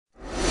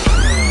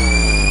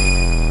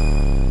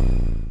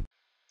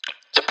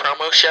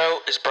Promo Show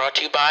is brought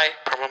to you by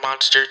Promo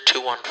Monster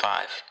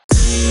 215.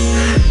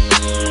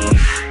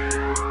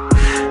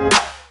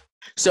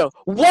 So,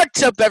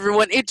 what's up,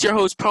 everyone? It's your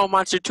host, Promo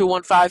Monster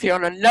 215, here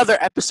on another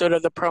episode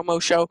of the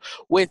Promo Show.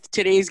 With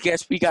today's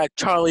guest, we got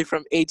Charlie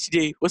from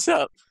HD. What's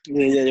up?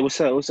 Yeah. What's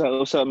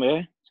up,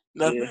 man?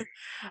 Nothing. Yeah.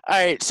 All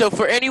right. So,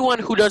 for anyone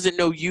who doesn't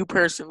know you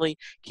personally,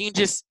 can you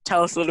just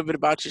tell us a little bit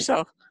about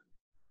yourself?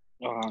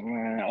 Oh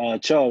man,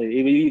 Charlie.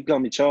 Even you call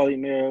me Charlie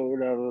Mayer or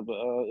whatever, but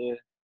yeah,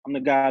 I'm the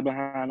guy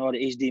behind all the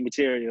HD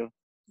material.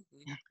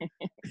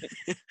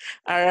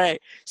 All right.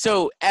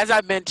 So, as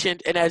I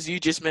mentioned, and as you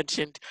just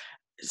mentioned,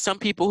 some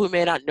people who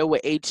may not know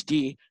what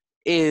HD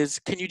is,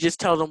 can you just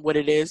tell them what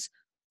it is?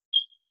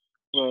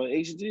 Well,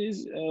 HD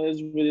is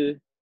really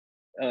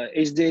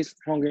HD is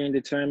hungry and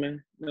determined.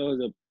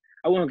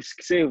 I wouldn't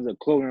say it was a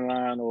clothing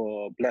line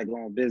or a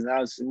black-owned business. I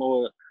was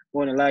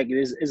more than like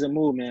it's a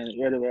movement,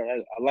 rather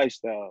like a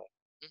lifestyle.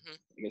 Mm-hmm.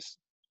 I guess.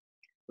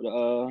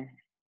 But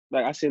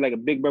like I say, like a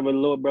big brother,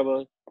 little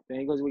brother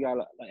thing. Because we got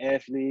like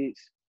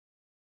athletes,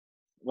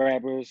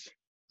 rappers,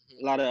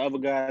 a lot of other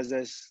guys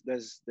that's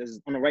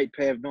on the right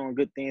path doing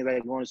good things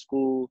like going to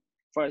school,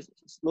 first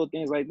little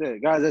things like that.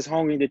 Guys that's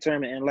hungry and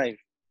determined in life.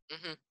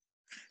 Mm-hmm.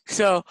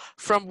 So,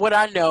 from what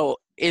I know,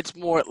 it's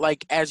more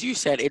like, as you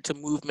said, it's a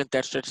movement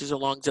that stretches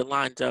along the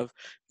lines of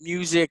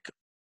music,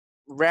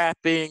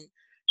 rapping,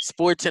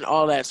 sports, and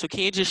all that. So, can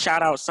you just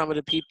shout out some of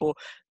the people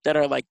that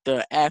are like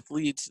the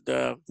athletes,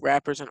 the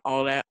rappers, and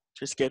all that?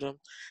 Just get them.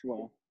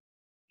 Well,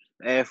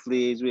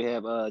 athletes, we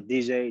have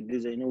DJ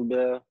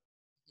Newbell,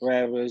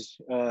 rappers,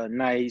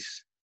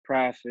 Nice,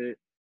 Prophet,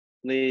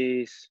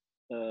 Liz,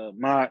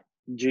 Mark,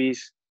 Drees,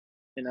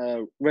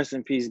 and rest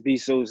in peace, B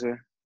Souza.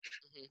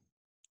 Mhm.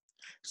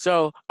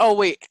 So, oh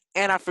wait,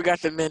 and I forgot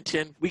to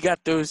mention, we got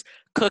those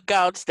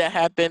cookouts that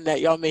happen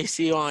that y'all may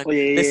see on Oh the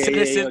yeah.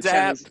 Citizens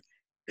app.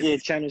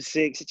 Channel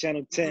 6,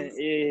 Channel 10,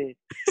 Mhm.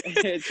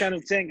 yeah.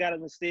 Channel 10 got a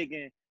mistake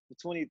in the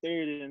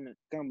 23rd in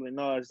Cumberland.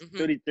 No, it's Mhm.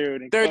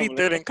 33rd in Cumberland.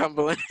 33rd in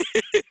Cumberland.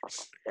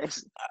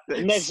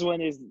 The next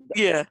one is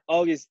Yeah.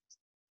 August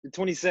the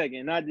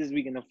 22nd, not this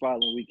weekend, the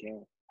following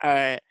weekend. All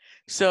right.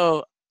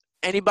 So,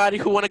 anybody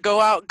who want to go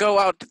out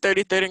to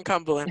 33rd and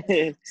Cumberland.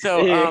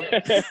 So,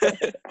 Yeah.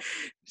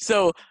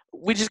 so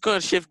we're just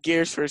gonna shift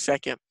gears for a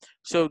second.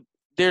 So,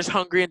 there's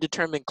Hungry and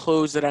Determined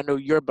clothes that I know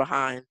you're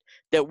behind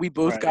that we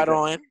both Right, got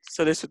on.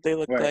 So this is what they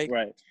look right, like.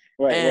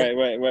 right, And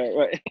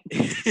right.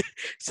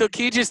 so,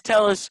 can you just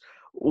tell us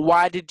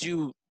why did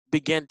you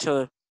begin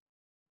to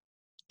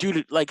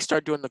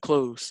start doing the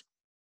clothes?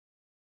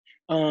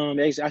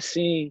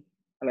 Actually,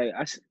 like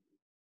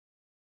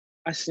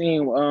I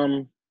seen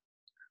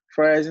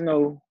far as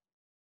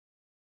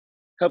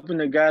helping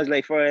the guys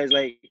like far as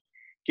like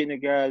getting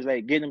the guys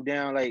like getting them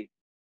down like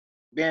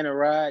being a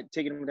ride,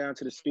 taking them down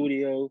to the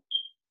studio,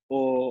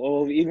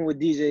 or even with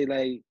DJ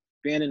like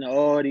being in the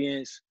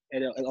audience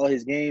at all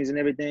his games and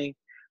everything.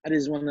 I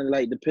just want to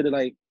like to put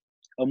like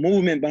a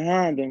movement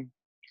behind them,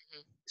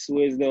 so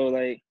as though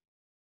like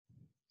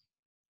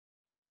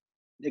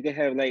they could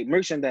have like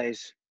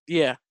merchandise.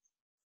 Yeah.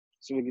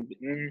 So we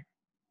could.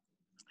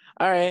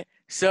 All right.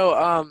 So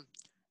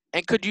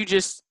and could you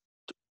just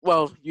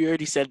well, you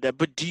already said that,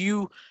 but do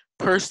you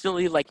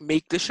personally like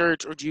make the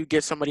shirts or do you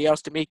get somebody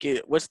else to make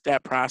it? What's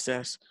that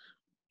process?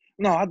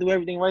 No, I do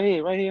everything right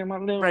here in my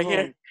living Right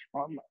here?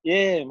 room.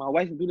 Yeah, my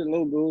wife do the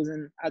logos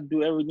and I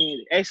do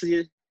everything.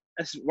 Actually,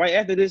 that's right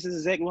after this is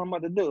exactly what I'm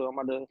about to do. I'm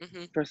about to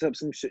Hmm. press up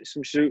some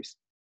shirts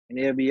and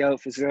they'll be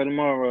out for sale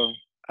tomorrow.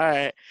 All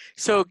right.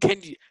 So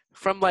can you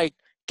from like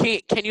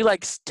can you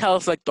like tell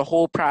us like the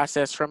whole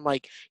process from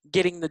like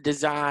getting the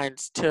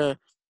designs to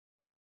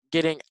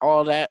getting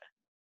all that?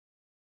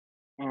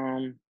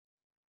 Um,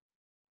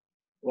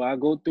 well, I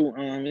go through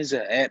it's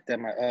an app that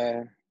my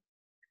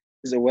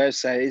it's a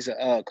website. It's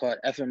called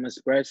FM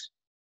Express,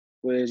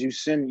 whereas you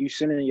send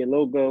in your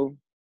logo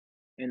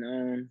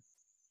and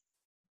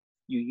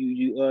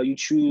you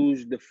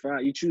choose the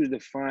font, and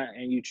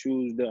you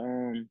choose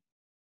the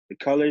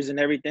colors and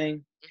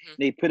everything. Hmm.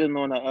 They put it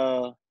on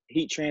a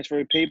heat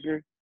transfer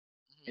paper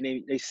and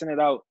they send it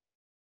out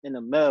in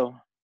the mail.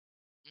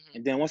 Hmm.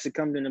 And then once it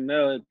comes in the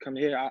mail, it come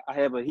here. I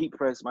have a heat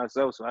press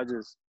myself, so I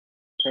just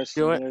press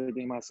Do and it. do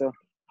everything myself.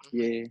 Hmm.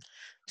 Yeah.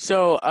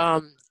 So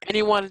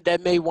anyone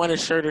that may want a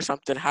shirt or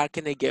something, how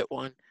can they get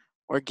one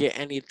or get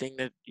anything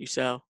that you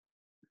sell?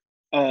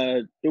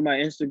 Through my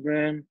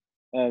Instagram,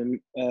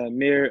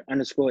 Mir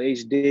underscore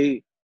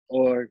HD,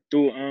 or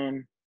through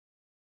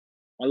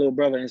my little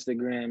brother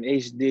Instagram,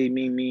 HD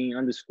me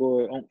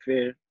underscore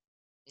unfair.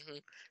 Hmm.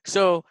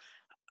 So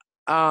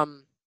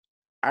um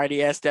I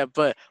already asked that,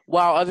 but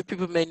while other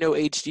people may know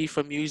HD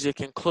from music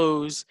and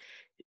clothes,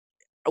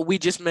 we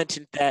just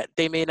mentioned that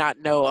they may not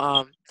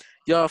know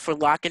y'all for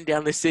locking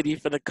down the city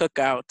for the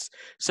cookouts.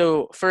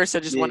 So first, I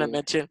just want to Yeah,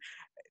 mention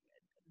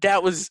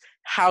that was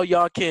how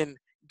y'all can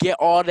get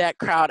all that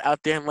crowd out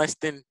there in less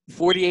than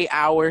 48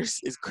 hours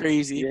is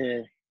crazy.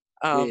 yeah,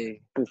 Um,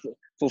 yeah.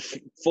 For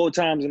 4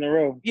 times in a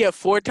row. yeah,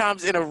 4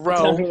 times in a 4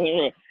 times row. in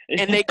a row.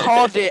 and they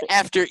called it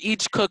after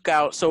each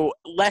cookout, so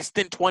less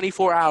than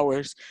 24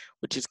 hours,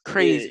 which is Yeah,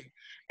 crazy.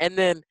 And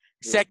then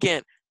yeah,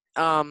 second,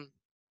 um,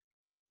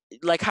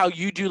 like how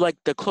you do like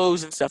the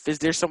clothes and stuff. Is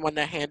there someone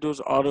that handles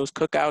all those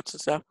cookouts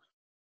and stuff?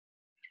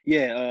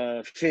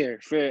 yeah. Fair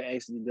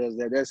actually does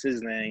that. That's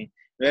his name.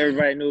 Hmm.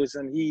 Everybody knows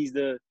him. He's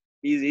the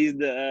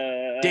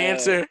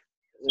Dancer.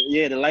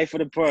 yeah, the life of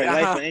the party,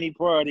 life Uh-huh. of any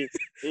party.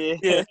 Yeah.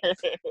 Yeah.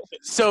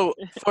 So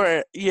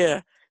for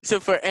yeah, so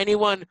for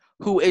anyone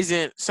who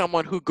isn't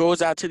someone who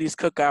goes out to these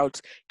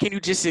cookouts, can you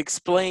just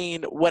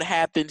explain what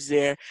happens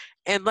there?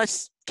 And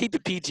let's keep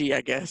it PG,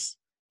 I guess.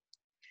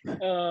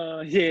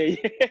 Yeah, yeah.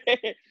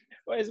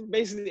 Well, it's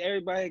basically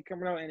everybody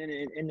coming out and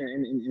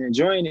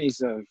enjoying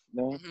themselves,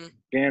 you know, Hmm.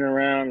 being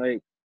around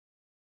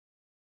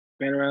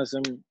being around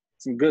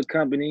some good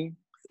company.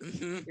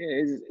 Hmm.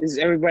 Yeah, it's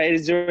everybody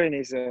enjoying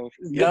themselves.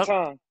 It's a good Yep.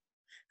 time.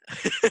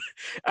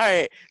 All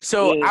right.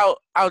 So Yeah,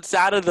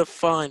 outside of the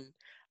fun,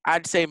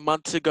 I'd say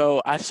months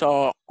ago I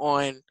saw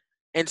on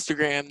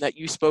Instagram that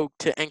you spoke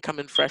to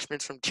incoming freshmen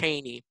from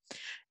Cheney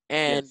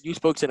and yes. you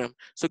spoke to them.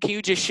 So can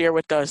you just share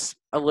with us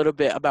a little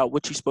bit about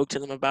what you spoke to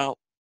them about?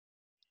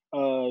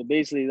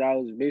 Basically, I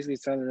was basically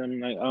telling them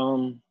like,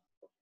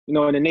 you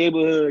know, in the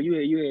neighborhood, you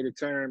had the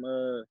term,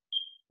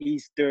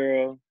 he's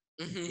thorough,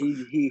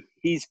 Hmm.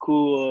 he's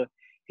cool,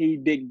 he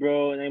big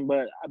bro, and then,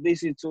 but I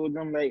basically told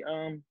them like,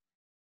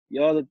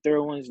 y'all the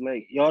third ones,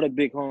 like y'all the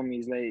big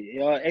homies, like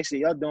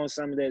y'all doing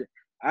something that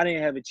I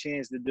didn't have a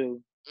chance to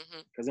do. Hmm.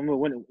 Cause when it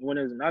was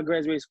when I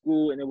graduated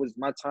school and it was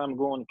my time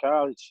going to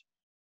college,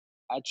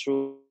 I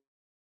chose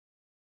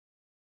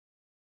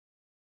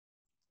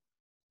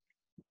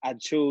I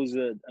chose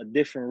a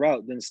different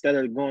route than instead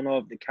of going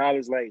off to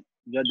college like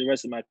the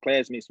rest of my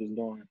classmates was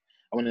doing.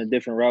 I went a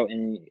different route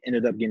and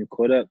ended up getting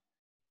caught up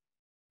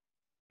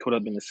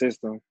in the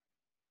system.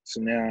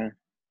 So now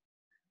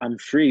I'm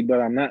free,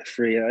 but I'm not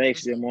free.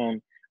 Hmm.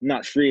 I'm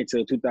not free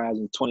until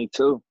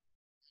 2022.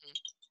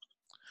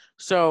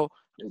 So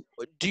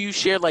do you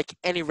share like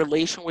any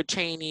relation with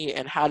Cheney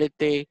and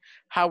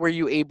how were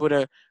you able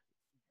to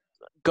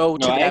go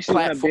No, to I that actually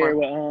went up there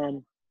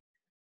platform?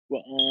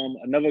 with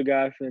another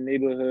guy from the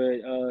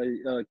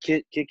neighborhood,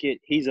 Kick It.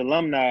 He's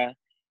alumni,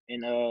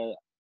 and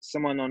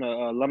someone on the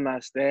alumni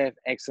staff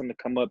asked him to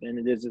come up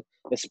and just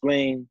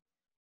explain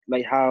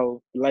like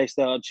how the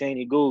lifestyle of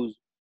Cheney goes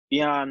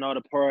beyond all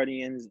the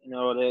partying and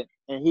all that.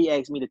 And he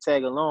asked me to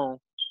tag along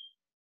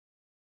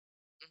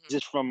Hmm.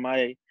 just from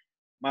my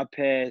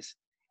past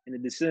and the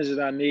decisions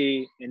I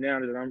made, and now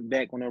that I'm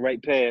back on the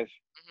right path.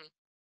 Hmm.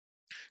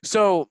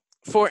 So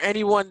for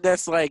anyone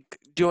that's like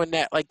doing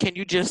that, like can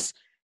you just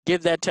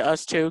give that to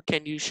us too?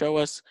 Can you show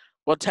us,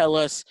 well, tell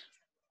us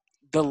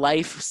the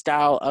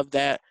lifestyle of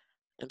that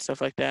and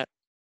stuff like that,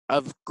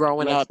 of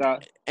Lifestyle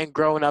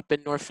growing up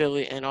in North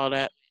Philly and all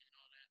that?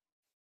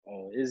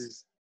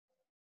 is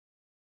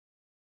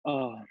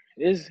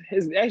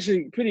it's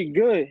actually pretty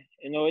good.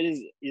 You know,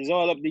 it's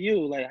all up to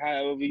you. Like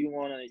however you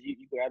wanna, you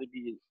gotta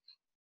be.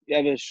 You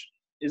have a,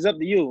 it's up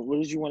to you. What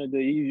did you want to do?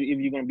 If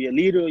you're gonna be a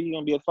leader or you're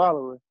gonna be a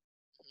follower.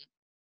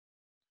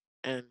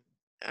 And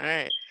all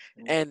right,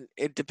 Mm, and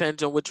it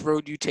depends on which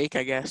road you take,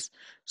 I guess.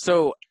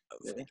 So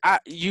yeah.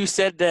 you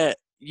said that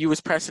you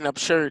was pressing up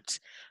shirts.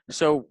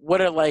 So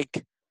what are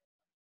like,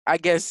 I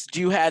guess, do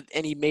you have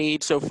any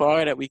made so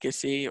far that we can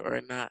see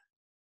or not?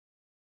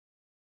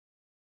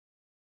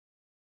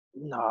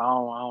 No,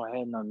 I don't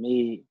have none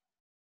made.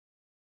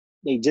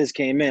 They just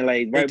came in.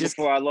 Like They right just.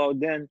 before I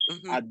logged in,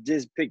 Hmm. I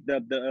just picked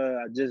up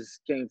I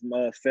just came from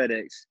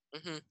FedEx.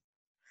 Hmm.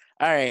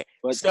 All right.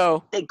 But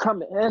So. they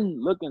come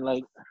in looking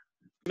like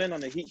men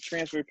on the heat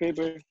transfer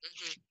paper.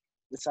 Mhm.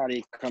 That's how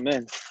they come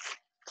in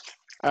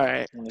All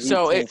right. on the heat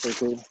So it.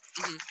 transfer paper.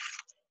 Mhm.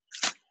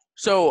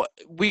 So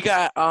we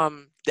got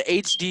the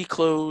HD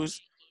clothes,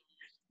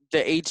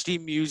 the HD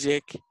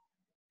music,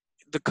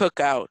 the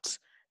cookouts,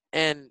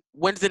 and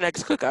when's the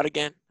next cookout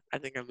again? I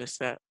think I missed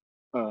that.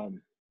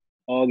 Um,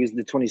 August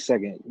the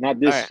 22nd. Not All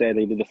this right,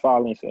 Saturday, but the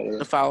following the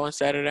Saturday. following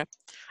Saturday.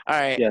 All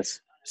right.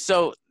 Yes.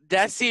 So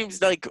that seems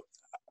like.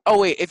 Oh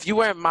wait, if you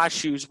were in my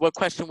shoes, what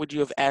question would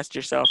you have asked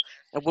yourself,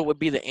 and what would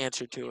be the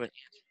answer to it?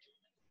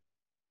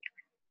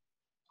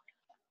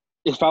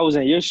 If I was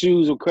in your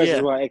shoes, what questions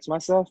Yeah. would I ask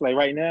myself? Like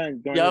right now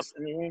during Yep. this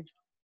interview?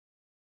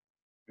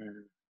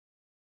 Mm.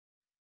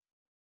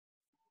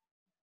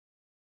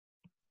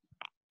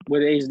 Where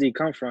did HD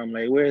come from?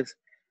 Like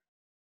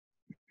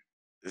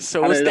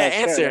So how what's did it all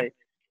that start? answer?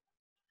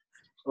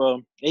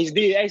 Like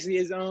HD actually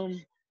is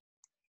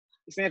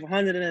it stands for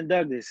Hundred and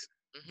Douglas.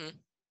 Mhm.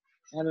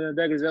 Hundred and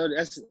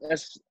Douglas.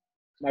 That's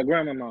my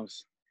grandma's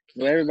house.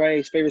 You know, Mhm.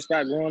 everybody's favorite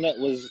spot growing up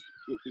was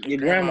Your your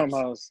grandma's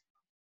grandma's. house.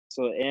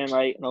 So and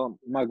like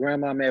my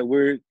grandma at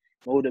work,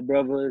 my older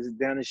brothers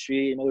down the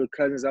street, my older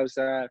cousins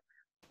outside.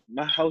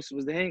 My house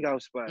was the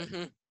hangout spot.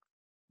 Mhm.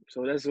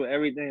 So that's what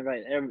everything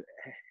like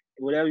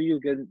whatever you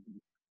could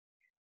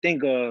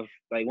think of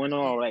like went Mhm.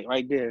 on like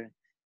right there.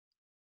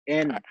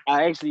 And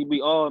I actually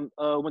we all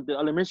went to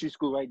elementary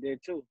school right there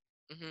too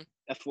Mhm.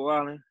 at Fort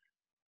Island.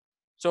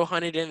 So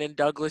Huntington and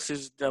Douglas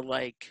is the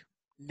like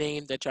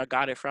name that y'all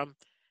got it from,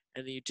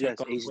 and then you took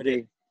Yes, off with it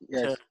HD. to.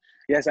 Yes,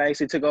 yes. I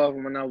actually took off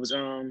when I was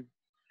I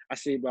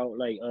say about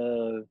like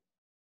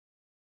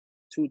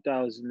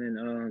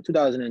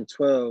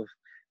 2012.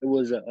 It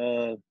was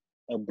a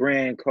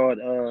brand called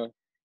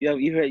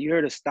you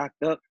heard of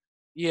Stocked Up?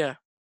 Yeah.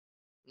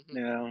 Hmm.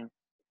 Now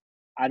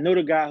I know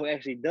the guy who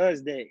actually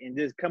does that, and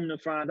just coming to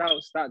find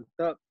out, Stocked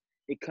Up,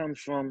 it comes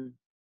from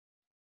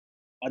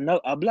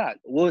a block,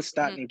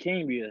 Woodstock Hmm. and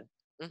Cambria.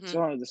 Hmm.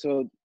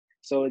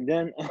 So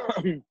then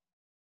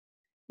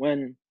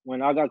when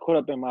I got caught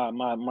up in my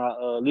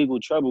legal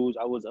troubles,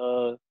 I was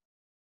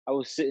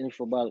sitting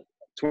for about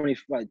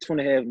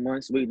 2.5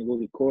 months waiting to go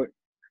to court.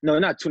 No,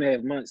 not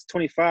 2.5 months,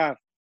 25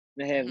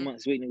 and a half Hmm.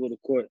 months waiting to go to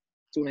court.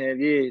 2.5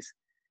 years.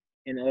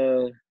 And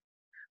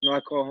I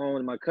called home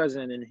to my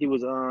cousin, and he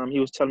was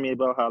telling me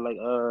about how, like,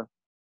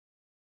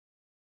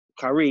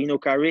 Kyrie,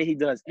 Kyrie, he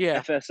does Yeah.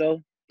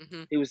 FSO.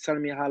 Hmm. He was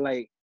telling me how,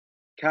 like,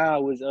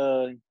 Kyle was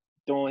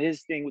doing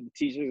his thing with the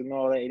teachers and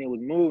all that, and it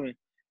was moving.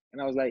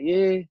 And I was like,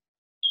 yeah.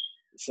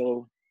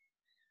 So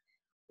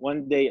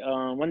one day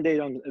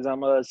as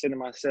I'm sitting in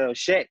my cell,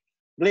 Shaq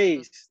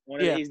Blaze, one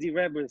of the Yeah. HD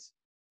rappers,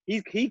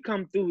 he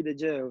come through the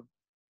jail,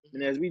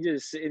 and Hmm. as we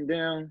just sitting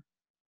down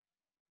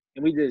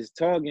and we just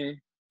talking,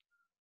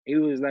 he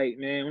was like,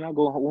 man,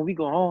 when we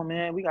go home,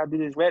 man, we gotta do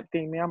this rap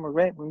thing, man. I'm a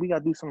rap, and we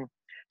gotta do some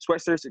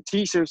sweatshirts and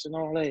t-shirts and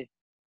all that.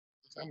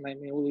 So I'm like,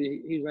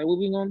 man, he's like, what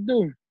we gonna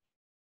do?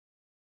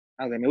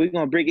 I was like, man, we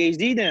gonna break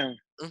HD down.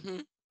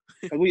 Hmm.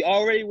 Cause we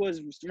already was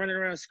running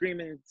around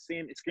screaming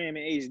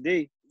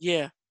HD.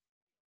 Yeah.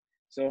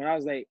 So I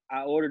was like,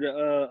 I ordered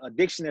a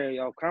dictionary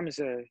off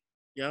commissary,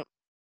 Yep.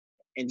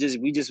 and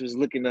we just was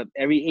looking up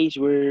every H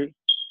word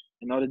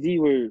and all the D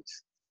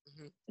words,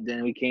 Hmm. and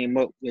then we came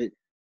up with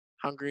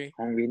Hungry.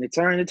 hungry and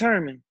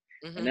determined,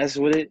 and Hmm. that's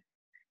what it.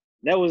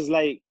 That was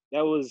like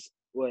that was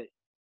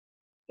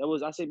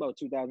I say about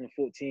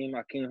 2014.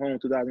 I came home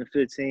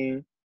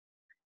 2015,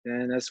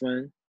 and that's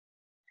when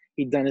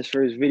he done his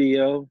first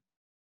video.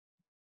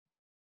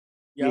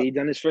 Yeah, Yep. he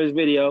done his first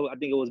video. I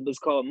think it's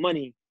called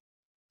Money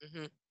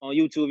Hmm. on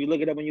YouTube. You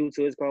look it up on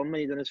YouTube. It's called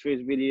Money. Done his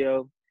first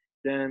video.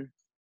 Then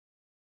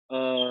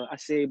I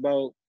say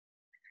about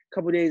a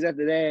couple days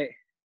after that,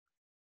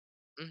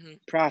 Hmm.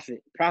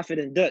 Prophet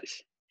and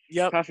Dutch.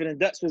 Yep. Prophet and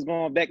Dutch was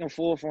going back and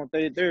forth on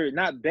 33rd,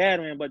 not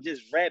battling, but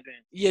just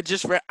rapping. Yeah.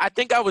 I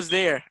think I was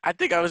there. I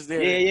think I was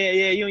there.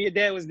 Yeah. You and your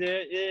dad was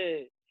there,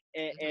 yeah.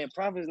 Hmm. And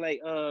Prophet's like,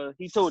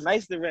 he told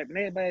Nice to rap, and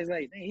everybody's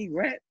like, man, he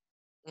rap.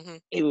 Hmm.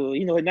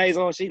 Nice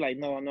all she like,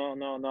 no, I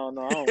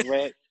don't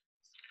rap.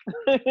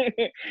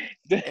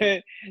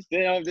 then,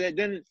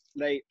 then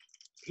like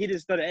he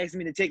just started asking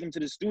me to take him to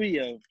the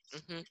studio.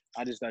 Hmm.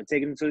 I just started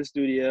taking him to the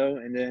studio,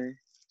 and then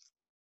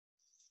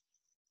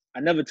I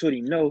never told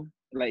him no.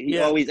 Like he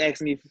Yeah. always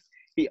asked me.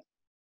 He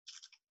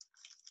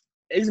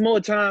It's more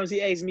times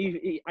he asked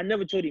me. I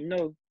never told him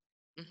no.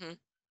 Hmm.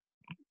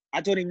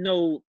 I told him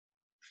no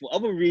for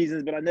other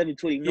reasons, but I never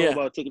told him no Yeah.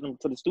 about taking him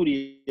to the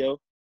studio.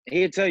 And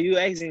he'll tell you,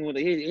 ask him,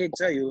 he'll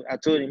tell you, I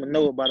told him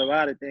no about a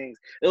lot of things,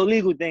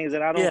 illegal things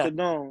that I don't Yeah.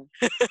 condone.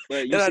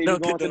 But you And I say we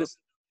don't going to condone.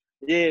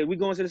 the, yeah, we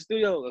going to the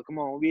studio. Come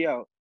on, we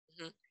out.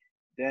 Hmm.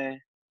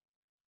 Then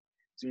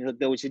so we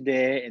hooked up with your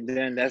dad, and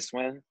then that's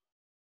when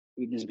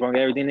we just brought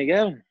everything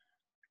together.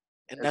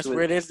 And That's that's what.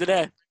 where it is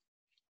today.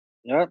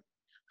 Yep.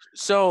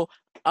 So,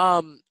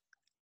 um,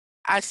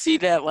 I see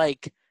that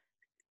like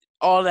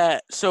all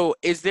that. So,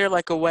 is there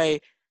like a way,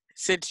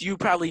 since you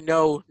probably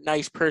know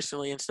Nice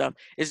personally and stuff,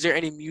 is there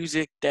any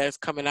music that's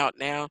coming out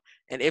now?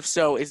 And if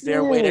so, is there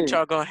a way that Yeah.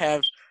 y'all gonna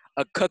have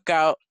a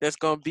cookout that's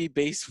gonna be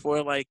based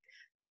for like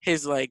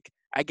his like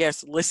I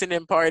guess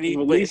listening party?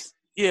 But Release. it's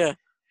yeah.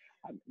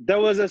 That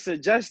was a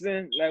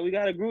suggestion. Like we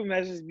got a group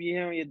message be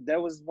him. Yeah,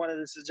 that was one of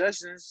the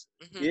suggestions.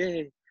 Mhm.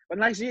 Yeah. But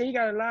next year he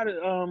got a lot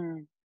of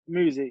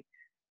music.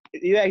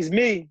 You ask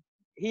me,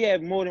 he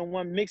had more than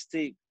one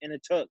mixtape in the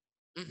tuck.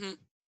 Mhm.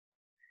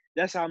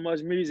 That's how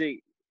much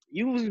music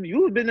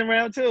you been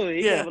around too.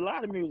 He have Yeah. a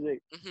lot of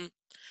music. Mhm.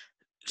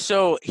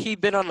 So he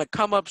been on the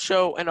come up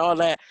show and all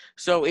that.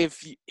 So if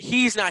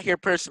he's not here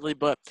personally,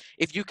 but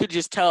if you could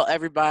just tell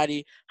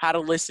everybody how to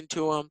listen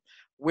to him,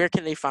 where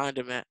can they find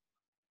him at?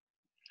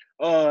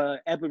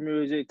 Apple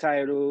Music,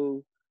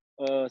 Tidal,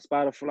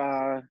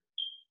 Spotify,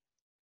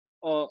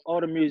 all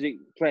the music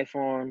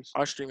platforms,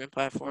 Our streaming um,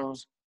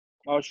 platforms.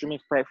 all streaming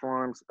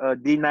platforms.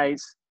 D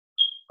Nice.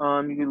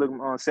 You can look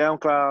on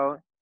SoundCloud.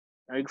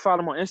 You can follow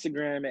him on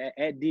Instagram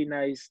at D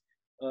Nice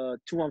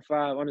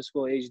 215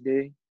 underscore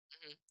HD.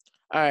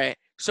 All right.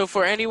 So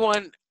for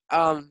anyone,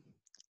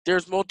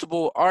 there's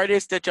multiple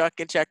artists that y'all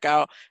can check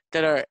out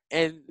that are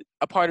in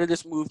a part of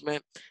this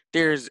movement.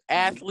 There's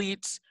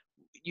athletes.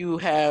 You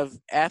have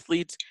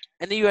athletes,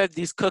 and then you have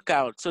these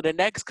cookouts. So the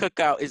next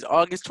cookout is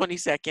August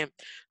 22nd.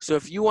 So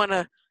if you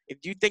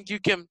think you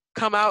can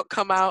come out,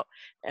 come out.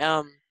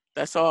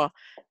 That's all.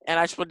 And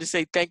I just wanted to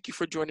say thank you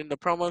for joining the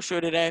promo show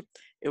today.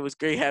 It was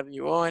great having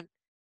you on.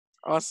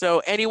 Also,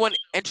 anyone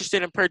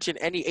interested in purchasing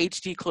any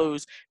HD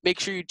clothes, make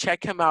sure you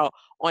check him out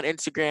on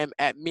Instagram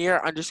at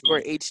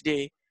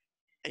Mir_HD.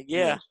 And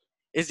yeah,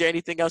 Yes. Is there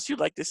anything else you'd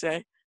like to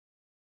say?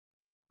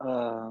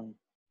 Um,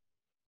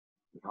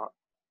 no,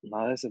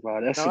 no, that's No.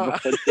 about it.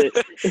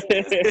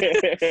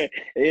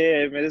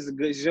 Yeah, man, it's a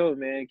good show,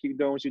 man. Keep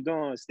doing what you're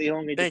doing. Stay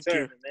hungry, Thank you.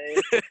 determined, man.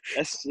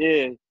 That's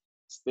yeah.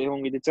 Stay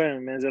hungry,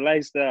 determined, man. It's a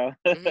lifestyle.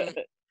 Mhm.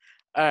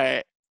 All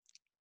right.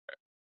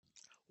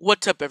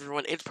 What's up,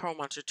 everyone? It's Pearl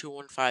Monster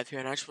 215 here,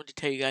 and I just want to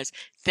tell you guys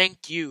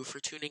thank you for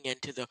tuning in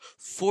to the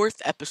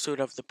fourth episode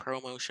of the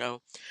Promo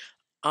Show.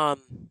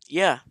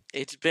 Yeah,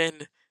 it's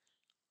been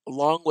a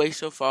long way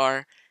so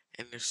far,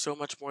 and there's so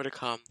much more to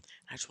come.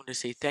 I just want to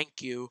say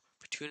thank you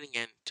for tuning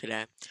in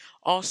today.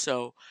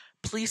 Also,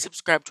 please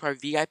subscribe to our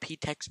VIP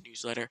text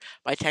newsletter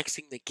by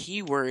texting the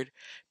keyword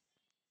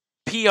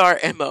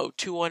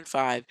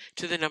PRMO215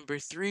 to the number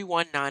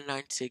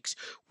 31996,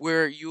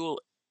 where you'll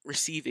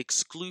receive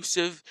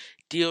exclusive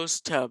deals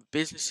to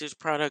businesses,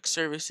 products,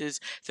 services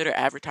that are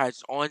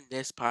advertised on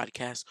this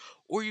podcast.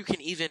 Or you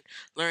can even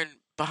learn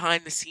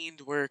behind the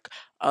scenes work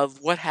of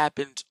what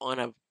happens on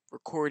a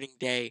recording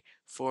day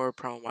for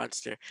Pro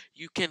Monster.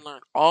 You can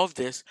learn all of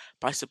this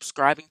by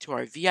subscribing to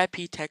our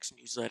VIP text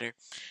newsletter.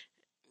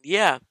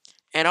 Yeah.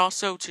 And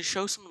also to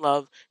show some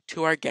love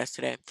to our guest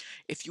today,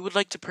 if you would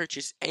like to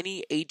purchase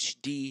any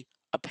HD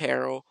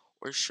apparel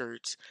or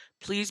shirts,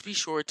 please be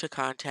sure to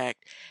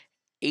contact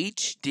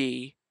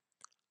HD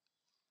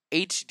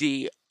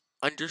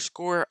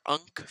underscore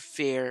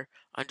unfair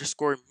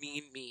underscore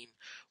mean,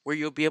 where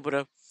you'll be able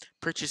to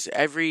purchase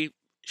every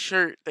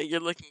shirt that you're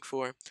looking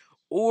for.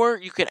 Or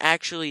you can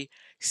actually,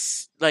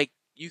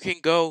 you can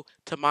go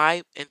to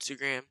my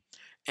Instagram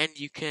and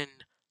you can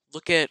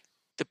look at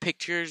the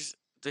pictures,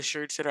 the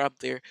shirts that are up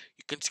there.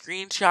 You can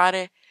screenshot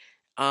it.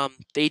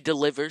 They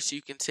deliver, so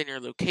you can send your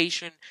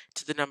location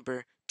to the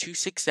number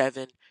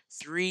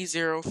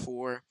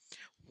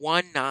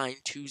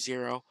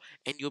 267-304-1920,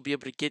 and you'll be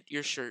able to get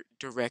your shirt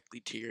directly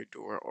to your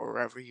door or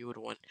wherever you would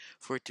want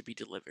for it to be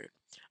delivered.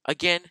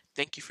 Again,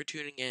 thank you for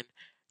tuning in.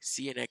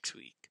 See you next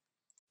week.